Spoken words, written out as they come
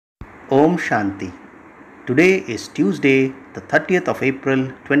Om Shanti. Today is Tuesday, the 30th of April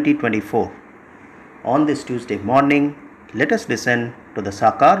 2024. On this Tuesday morning, let us listen to the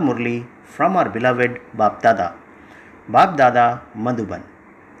Sakar Murli from our beloved Bap Dada Madhuban.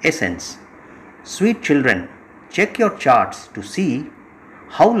 Essence. Sweet children, check your charts to see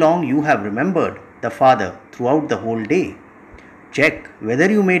how long you have remembered the Father throughout the whole day. Check whether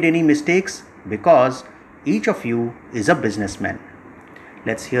you made any mistakes because each of you is a businessman.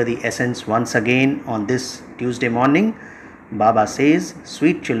 Let's hear the essence once again on this Tuesday morning. Baba says,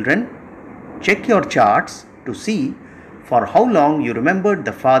 sweet children, check your charts to see for how long you remembered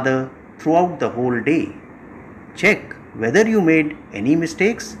the Father throughout the whole day. Check whether you made any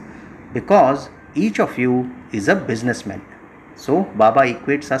mistakes because each of you is a businessman. So Baba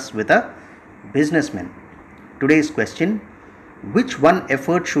equates us with a businessman. Today's question, which one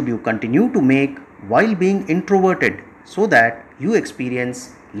effort should you continue to make while being introverted so that you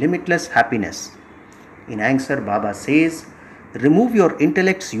experience limitless happiness? In answer, Baba says, remove your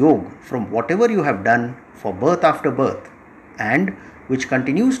intellect's yoke from whatever you have done for birth after birth and which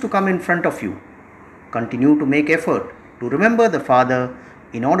continues to come in front of you. Continue to make effort to remember the Father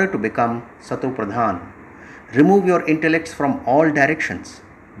in order to become Sato Pradhan. Remove your intellects from all directions,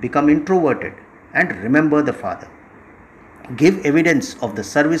 become introverted and remember the Father. Give evidence of the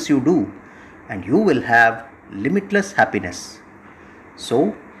service you do and you will have limitless happiness.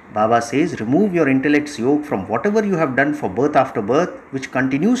 So, Baba says, remove your intellect's yoke from whatever you have done for birth after birth, which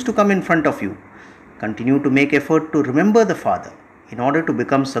continues to come in front of you. Continue to make effort to remember the Father in order to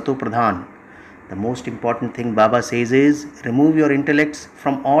become Sato Pradhan. The most important thing Baba says is, remove your intellects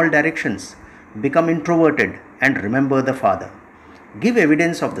from all directions, become introverted and remember the Father. Give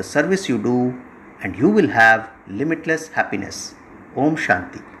evidence of the service you do and you will have limitless happiness. Om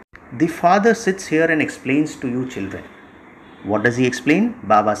Shanti. The Father sits here and explains to you children. What does he explain?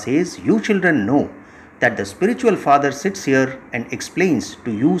 Baba says, you children know that the spiritual Father sits here and explains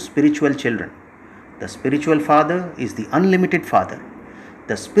to you spiritual children. The spiritual Father is the unlimited Father.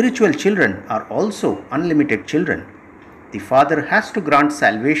 The spiritual children are also unlimited children. The Father has to grant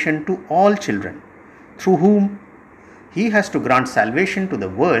salvation to all children, through whom he has to grant salvation to the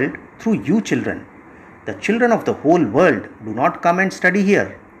world through you children. The children of the whole world do not come and study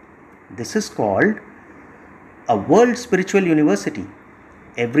here. This is called a world spiritual university.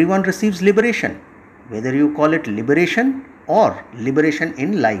 Everyone receives liberation, whether you call it liberation or liberation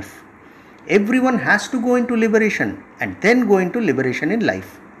in life. Everyone has to go into liberation and then go into liberation in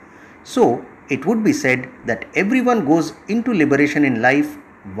life. So, it would be said that everyone goes into liberation in life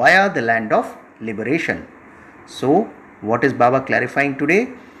via the land of liberation. So, what is Baba clarifying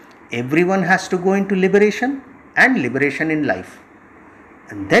today? Everyone has to go into liberation and liberation in life,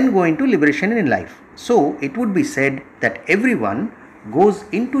 and then go into liberation in life. So, it would be said that everyone goes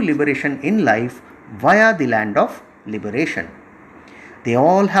into liberation in life via the land of liberation. They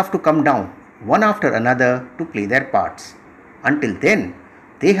all have to come down one after another to play their parts. Until then,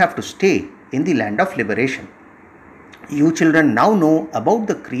 they have to stay in the land of liberation. You children now know about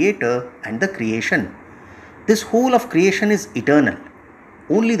the Creator and the creation. This whole of creation is eternal.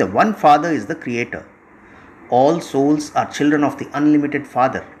 Only the one Father is the Creator. All souls are children of the unlimited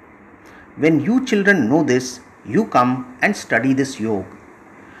Father. When you children know this, you come and study this yoga.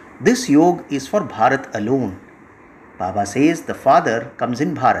 This yoga is for Bharat alone. Baba says the Father comes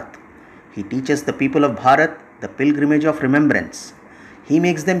in Bharat. He teaches the people of Bharat the pilgrimage of remembrance. He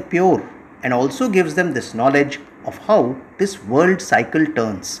makes them pure and also gives them this knowledge of how this world cycle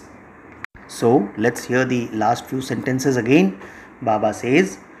turns. So, let's hear the last few sentences again. Baba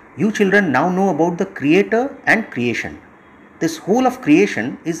says, you children now know about the Creator and creation. This whole of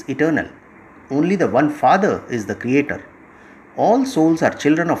creation is eternal. Only the one Father is the Creator. All souls are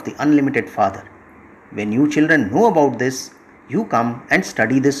children of the unlimited Father. When you children know about this, you come and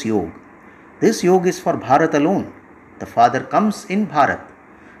study this yoga. This yoga is for Bharat alone. The Father comes in Bharat.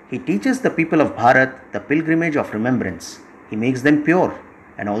 He teaches the people of Bharat the pilgrimage of remembrance. He makes them pure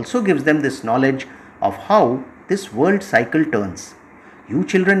and also gives them this knowledge of how this world cycle turns. You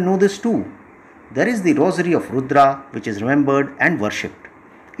children know this too. There is the rosary of Rudra which is remembered and worshipped.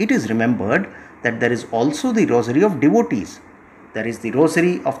 It is remembered that there is also the rosary of devotees. There is the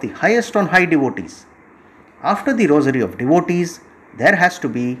rosary of the highest on high devotees. After the rosary of devotees, there has to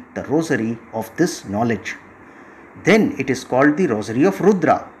be the rosary of this knowledge. Then it is called the rosary of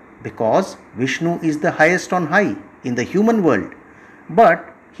Rudra because Vishnu is the highest on high in the human world,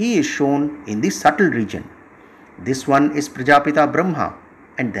 but he is shown in the subtle region. This one is Prajapita Brahma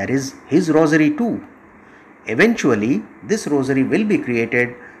and there is his rosary too. Eventually, this rosary will be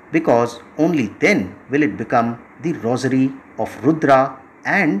created because only then will it become the rosary of Rudra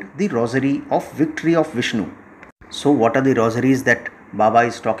and the rosary of victory of Vishnu. So what are the rosaries that Baba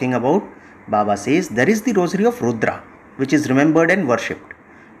is talking about? Baba says there is the rosary of Rudra, which is remembered and worshipped.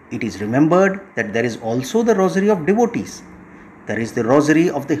 It is remembered that there is also the rosary of devotees. There is the rosary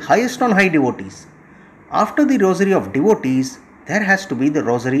of the highest on high devotees. After the rosary of devotees, there has to be the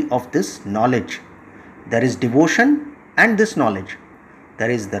rosary of this knowledge. There is devotion and this knowledge. There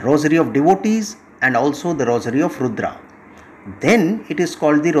is the rosary of devotees and also the rosary of Rudra. Then it is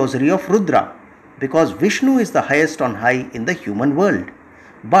called the rosary of Rudra, because Vishnu is the highest on high in the human world,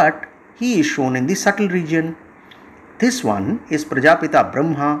 but he is shown in the subtle region. This one is Prajapita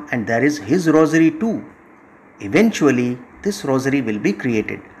Brahma, and there is his rosary too. Eventually, this rosary will be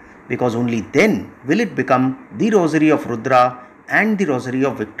created, because only then will it become the rosary of Rudra and the rosary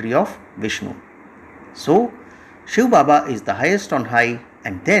of victory of Vishnu. So, Shiv Baba is the highest on high,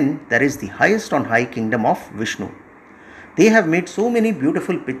 and then there is the highest on high kingdom of Vishnu. They have made so many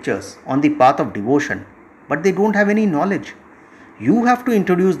beautiful pictures on the path of devotion, but they don't have any knowledge. You have to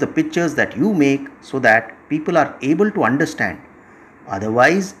introduce the pictures that you make so that people are able to understand.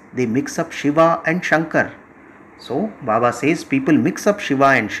 Otherwise, they mix up Shiva and Shankar. So, Baba says people mix up Shiva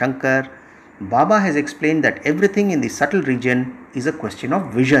and Shankar. Baba has explained that everything in the subtle region is a question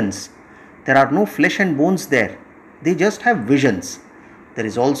of visions. There are no flesh and bones there. They just have visions. There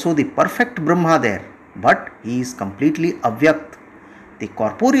is also the perfect Brahma there, but he is completely avyakt. The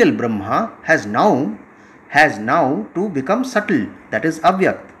corporeal Brahma has now to become subtle, that is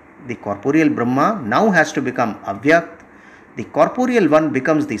avyakt. The corporeal Brahma now has to become avyakt. The corporeal one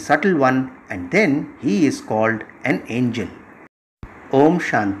becomes the subtle one, and then he is called an angel. Om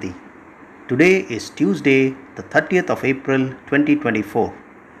Shanti. Today is Tuesday, the 30th of April 2024.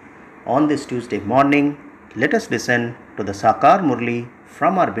 On this Tuesday morning, let us listen to the Sakar Murli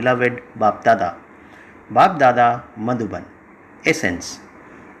from our beloved Bap Dada. Bap Dada Madhuban. Essence.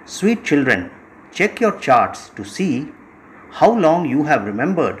 Sweet children, check your charts to see how long you have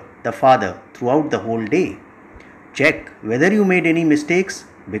remembered the Father throughout the whole day. Check whether you made any mistakes,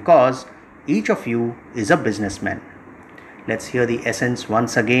 because each of you is a businessman. Let's hear the essence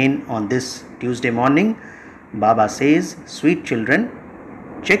once again on this Tuesday morning. Baba says, sweet children,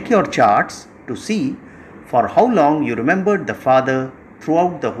 check your charts to see for how long you remembered the Father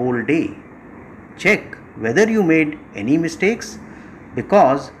throughout the whole day. Check whether you made any mistakes,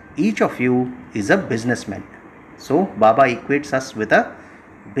 because each of you is a businessman. So Baba equates us with a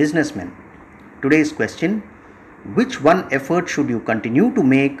businessman. Today's question: which one effort should you continue to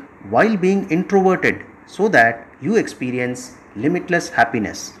make while being introverted so that you experience limitless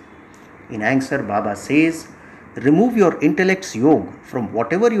happiness? In answer, Baba says, remove your intellect's yoke from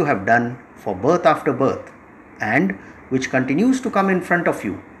whatever you have done for birth after birth and which continues to come in front of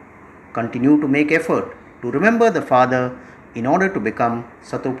you. Continue to make effort to remember the Father in order to become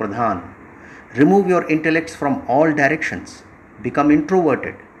Sato Pradhan. Remove your intellects from all directions. Become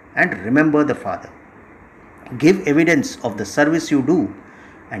introverted and remember the Father. Give evidence of the service you do,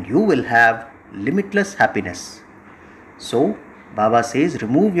 and you will have limitless happiness. So, Baba says,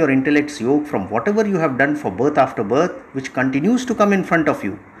 remove your intellect's yoke from whatever you have done for birth after birth, which continues to come in front of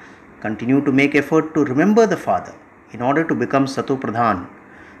you. Continue to make effort to remember the Father in order to become Sato Pradhan.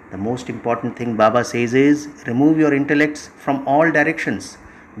 The most important thing Baba says is, remove your intellects from all directions.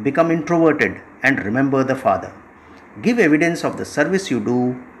 Become introverted and remember the Father. Give evidence of the service you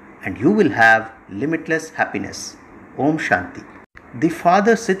do, and you will have limitless happiness. Om Shanti. The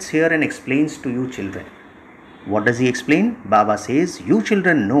Father sits here and explains to you children. What does he explain? Baba says, you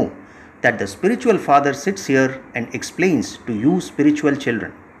children know that the spiritual Father sits here and explains to you spiritual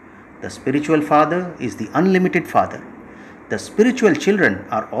children. The spiritual Father is the unlimited Father. The spiritual children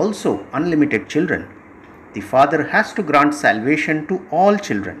are also unlimited children. The Father has to grant salvation to all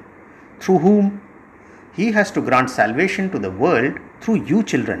children, through whom he has to grant salvation to the world through you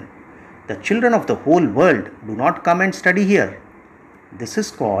children. The children of the whole world do not come and study here. This is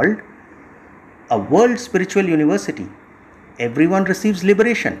called a world spiritual university. Everyone receives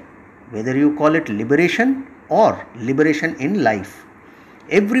liberation, whether you call it liberation or liberation in life.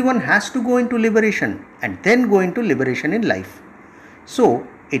 Everyone has to go into liberation and then go into liberation in life. So,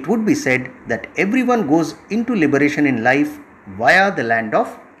 it would be said that everyone goes into liberation in life via the land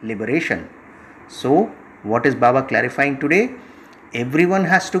of liberation. So, what is Baba clarifying today? Everyone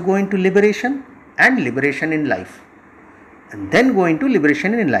has to go into liberation and liberation in life, and then go into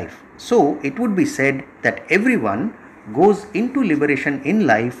liberation in life. So, it would be said that everyone goes into liberation in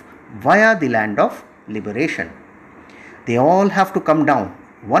life via the land of liberation. They all have to come down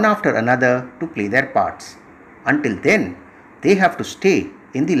one after another to play their parts. Until then, they have to stay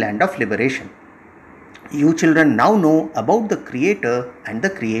in the land of liberation. You children now know about the Creator and the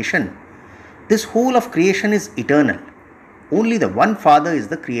creation. This whole of creation is eternal. Only the one Father is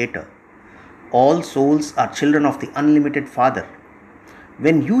the Creator. All souls are children of the unlimited Father.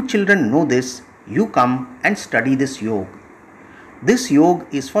 When you children know this, you come and study this yoga. This yoga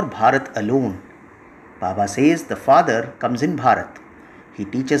is for Bharat alone. Baba says the Father comes in Bharat. He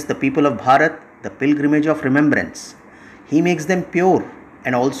teaches the people of Bharat the pilgrimage of remembrance. He makes them pure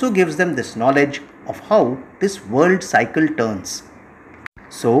and also gives them this knowledge of how this world cycle turns.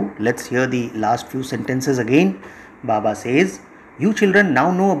 So let's hear the last few sentences again. Baba says, you children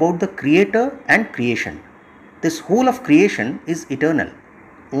now know about the Creator and creation. This whole of creation is eternal.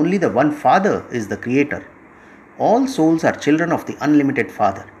 Only the one Father is the Creator. All souls are children of the unlimited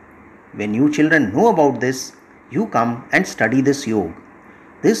Father. When you children know about this, you come and study this yoga.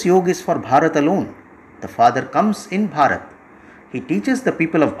 This yoga is for Bharat alone. The Father comes in Bharat. He teaches the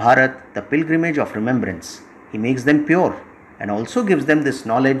people of Bharat the pilgrimage of remembrance. He makes them pure and also gives them this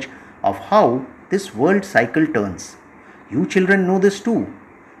knowledge of how this world cycle turns. You children know this too.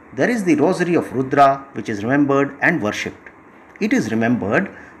 There is the rosary of Rudra which is remembered and worshipped. It is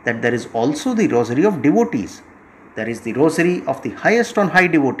remembered that there is also the rosary of devotees. There is the rosary of the highest on high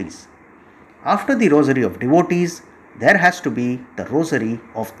devotees. After the rosary of devotees, there has to be the rosary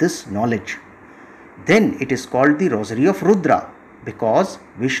of this knowledge. Then it is called the rosary of Rudra because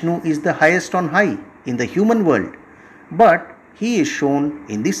Vishnu is the highest on high in the human world, but he is shown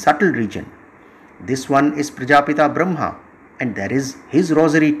in the subtle region. This one is Prajapita Brahma and there is his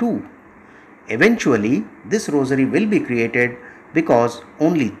rosary too. Eventually, this rosary will be created because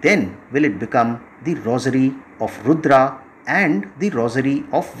only then will it become the rosary of Rudra and the rosary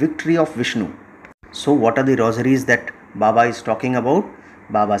of victory of Vishnu. So what are the rosaries that Baba is talking about?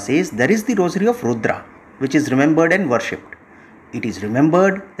 Baba says there is the rosary of Rudra which is remembered and worshipped. It is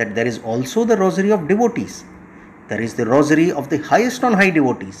remembered that there is also the rosary of devotees. There is the rosary of the highest on high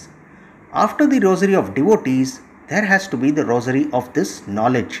devotees. After the rosary of devotees, there has to be the rosary of this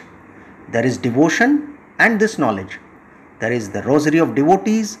knowledge. There is devotion and this knowledge. There is the rosary of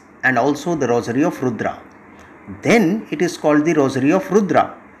devotees and also the rosary of Rudra. Then it is called the rosary of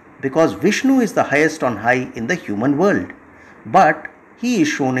Rudra because Vishnu is the highest on high in the human world, but he is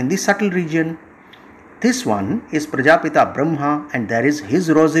shown in the subtle region. This one is Prajapita Brahma and there is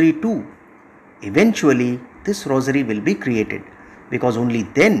his rosary too. Eventually, this rosary will be created because only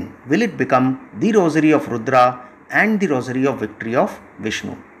then will it become the rosary of Rudra and the rosary of victory of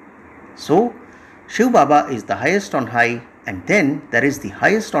Vishnu. So, Shiv Baba is the highest on high and then there is the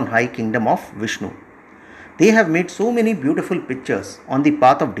highest on high kingdom of Vishnu. They have made so many beautiful pictures on the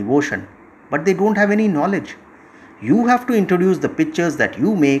path of devotion, but they don't have any knowledge. You have to introduce the pictures that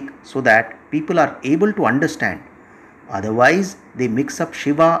you make so that people are able to understand. Otherwise, they mix up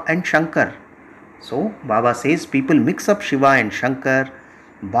Shiva and Shankar. So, Baba says people mix up Shiva and Shankar.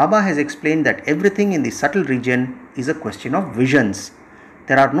 Baba has explained that everything in the subtle region is a question of visions.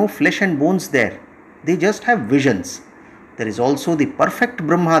 There are no flesh and bones there. They just have visions. There is also the perfect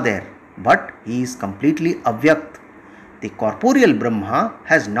Brahma there, but he is completely avyakt. The corporeal Brahma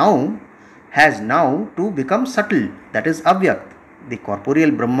has now to become subtle, that is avyakt. The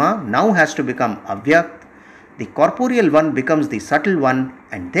corporeal Brahma now has to become avyakt. The corporeal one becomes the subtle one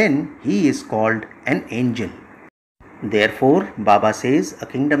and then he is called an angel. Therefore, Baba says a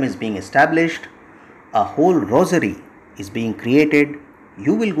kingdom is being established, a whole rosary is being created.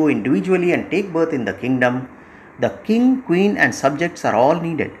 You will go individually and take birth in the kingdom. The king, queen and subjects are all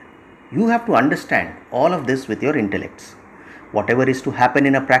needed. You have to understand all of this with your intellects. Whatever is to happen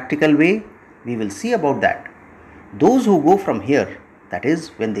in a practical way, we will see about that. Those who go from here, that is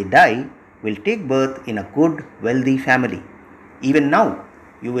when they die, will take birth in a good, wealthy family. Even now,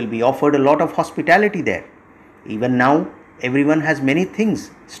 you will be offered a lot of hospitality there. Even now, everyone has many things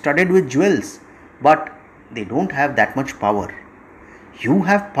studded with jewels, but they don't have that much power. You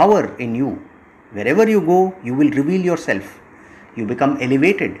have power in you. Wherever you go, you will reveal yourself. You become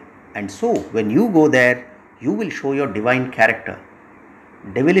elevated, and so when you go there, you will show your divine character.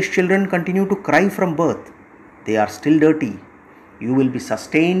 Devilish children continue to cry from birth. They are still dirty. You will be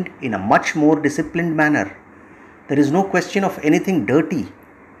sustained in a much more disciplined manner. There is no question of anything dirty.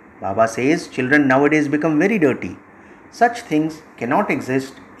 Baba says children nowadays become very dirty. Such things cannot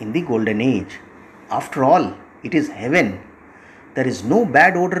exist in the golden age. After all, it is heaven. There is no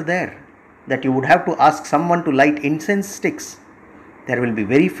bad odor there that you would have to ask someone to light incense sticks. There will be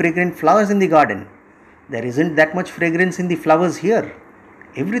very fragrant flowers in the garden. There isn't that much fragrance in the flowers here.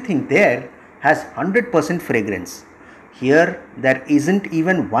 Everything there has 100% fragrance. Here there isn't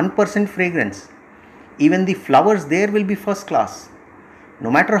even 1% fragrance. Even the flowers there will be first class. No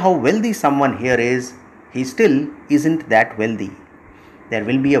matter how wealthy someone here is, he still isn't that wealthy. There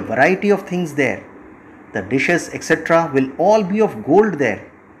will be a variety of things there. The dishes, etc., will all be of gold there.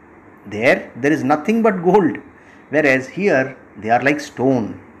 There is nothing but gold, whereas here they are like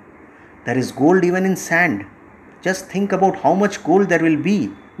stone. There is gold even in sand. Just think about how much gold there will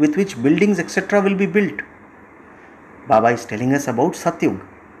be with which buildings, etc., will be built. Baba is telling us about Satyug.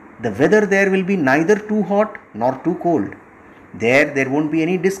 The weather there will be neither too hot nor too cold. There won't be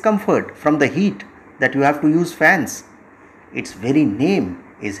any discomfort from the heat that you have to use fans. Its very name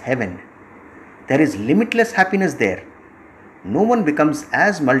is heaven. There is limitless happiness there. No one becomes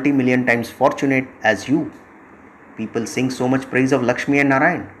as multi-million times fortunate as you. People sing so much praise of Lakshmi and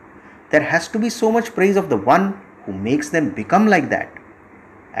Narayan. There has to be so much praise of the one who makes them become like that.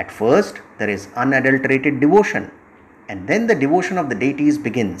 At first, there is unadulterated devotion, and then the devotion of the deities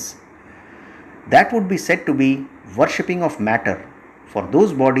begins. That would be said to be worshipping of matter, for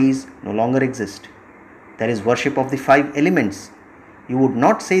those bodies no longer exist. There is worship of the 5 elements. You would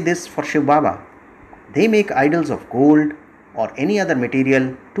not say this for Shiv Baba. They make idols of gold or any other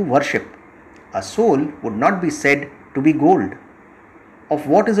material to worship. A soul would not be said to be gold. Of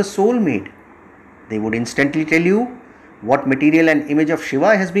what is a soul made? They would instantly tell you what material and image of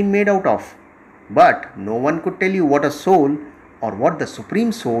Shiva has been made out of. But no one could tell you what a soul or what the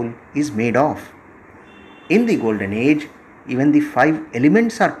Supreme Soul is made of. In the Golden Age, even the 5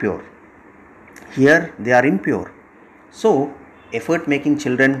 elements are pure. Here they are impure. So, effort-making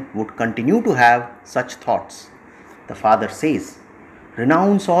children would continue to have such thoughts. The Father says,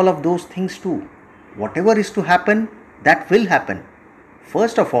 renounce all of those things too. Whatever is to happen, that will happen.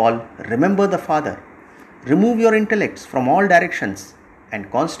 First of all, remember the Father. Remove your intellects from all directions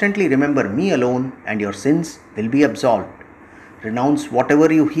and constantly remember me alone, and your sins will be absolved. Renounce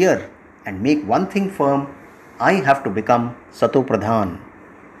whatever you hear and make one thing firm: I have to become Sato Pradhan.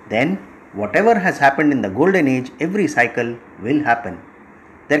 Then, whatever has happened in the Golden Age, every cycle will happen.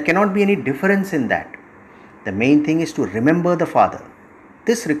 There cannot be any difference in that. The main thing is to remember the Father.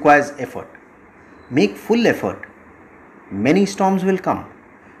 This requires effort. Make full effort. Many storms will come.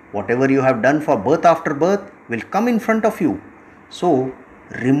 Whatever you have done for birth after birth will come in front of you. So,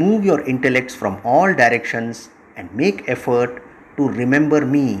 remove your intellects from all directions and make effort to remember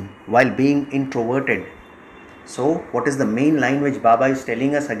me while being introverted. So, what is the main line which Baba is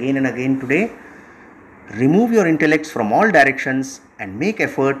telling us again and again today? Remove your intellects from all directions and make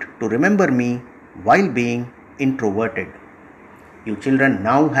effort to remember me while being introverted. You children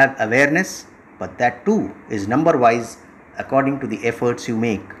now have awareness, but that too is number-wise according to the efforts you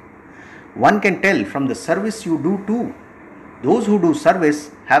make. One can tell from the service you do too. Those who do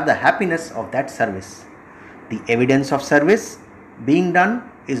service have the happiness of that service. The evidence of service being done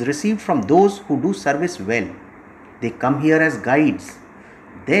is received from those who do service well. They come here as guides.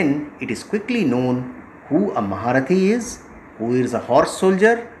 Then it is quickly known who a Maharathi is, who is a horse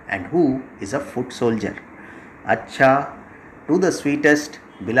soldier, and who is a foot soldier. Acha, to the sweetest,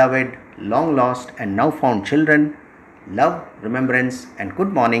 beloved, long lost and now found children, love, remembrance and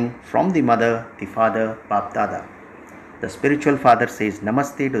good morning from the mother, the father, Bap Dada. The spiritual father says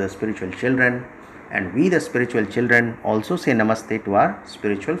Namaste to the spiritual children, and we the spiritual children also say Namaste to our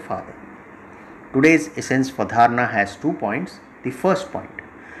spiritual father. Today's essence for Dharana has 2 points. The first point: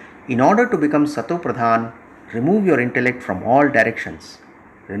 in order to become Sato Pradhan, remove your intellect from all directions.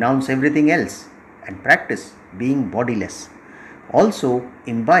 Renounce everything else and practice being bodiless. Also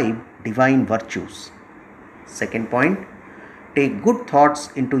imbibe divine virtues. Second point: take good thoughts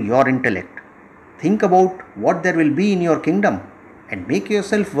into your intellect. Think about what there will be in your kingdom and make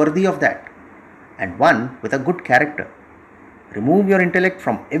yourself worthy of that, and one with a good character. Remove your intellect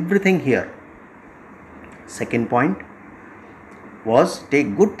from everything here. Second point was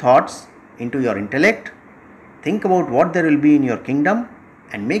take good thoughts into your intellect, think about what there will be in your kingdom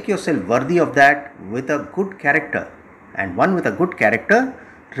and make yourself worthy of that with a good character, and one with a good character.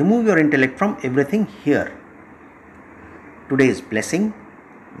 Remove your intellect from everything here. Today's blessing: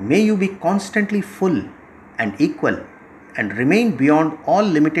 may you be constantly full and equal and remain beyond all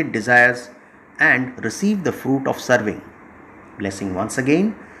limited desires and receive the fruit of serving. Blessing once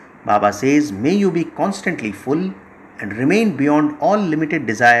again. Baba says, may you be constantly full and remain beyond all limited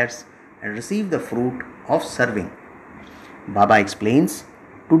desires and receive the fruit of serving. Baba explains,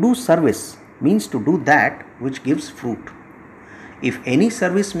 to do service means to do that which gives fruit. If any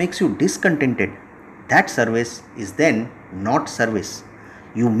service makes you discontented, that service is then not service.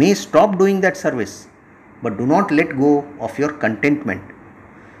 You may stop doing that service, but do not let go of your contentment.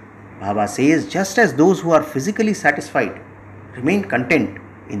 Baba says, just as those who are physically satisfied remain content,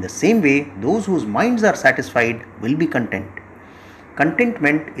 in the same way those whose minds are satisfied will be content.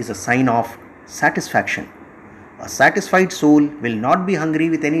 Contentment is a sign of satisfaction. A satisfied soul will not be hungry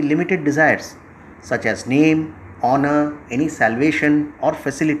with any limited desires, such as name, honor, any salvation, or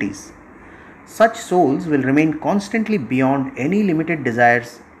facilities. Such souls will remain constantly beyond any limited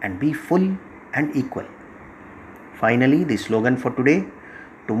desires and be full and equal. Finally, the slogan for today: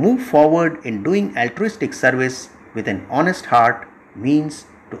 to move forward in doing altruistic service with an honest heart means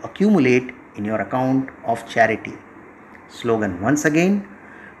to accumulate in your account of charity. Slogan once again: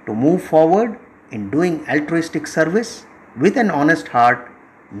 to move forward in doing altruistic service with an honest heart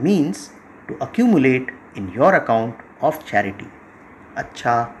means to accumulate in your account of charity.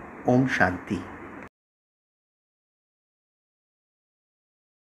 Acha, Om Shanti.